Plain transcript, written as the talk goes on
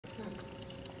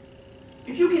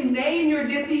If you can name your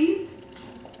dis-ease,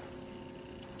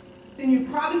 then you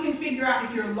probably can figure out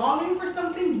if you're longing for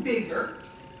something bigger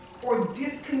or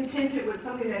discontented with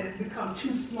something that has become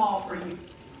too small for you.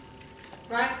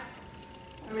 Right?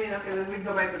 I mean, okay, we can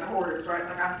go back to the hoarders, right?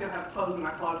 Like, I still have clothes in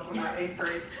my closet from my 8th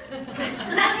grade.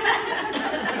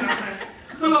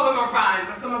 Some of them are fine,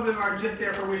 but some of them are just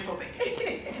there for wishful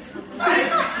thinking. Right? So if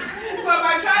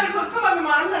I try to put some of them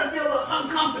on, I'm going to feel a little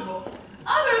uncomfortable.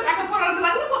 Others, I can put on and be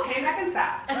like, look what came back in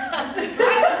style.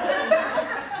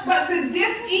 But the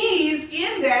dis-ease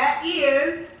in that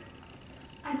is,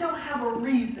 I don't have a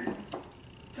reason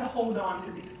to hold on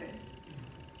to these things.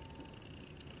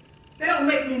 They don't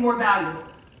make me more valuable.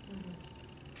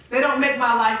 They don't make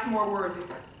my life more worthy.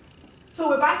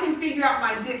 So if I can figure out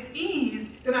my dis-ease,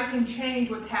 then I can change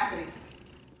what's happening.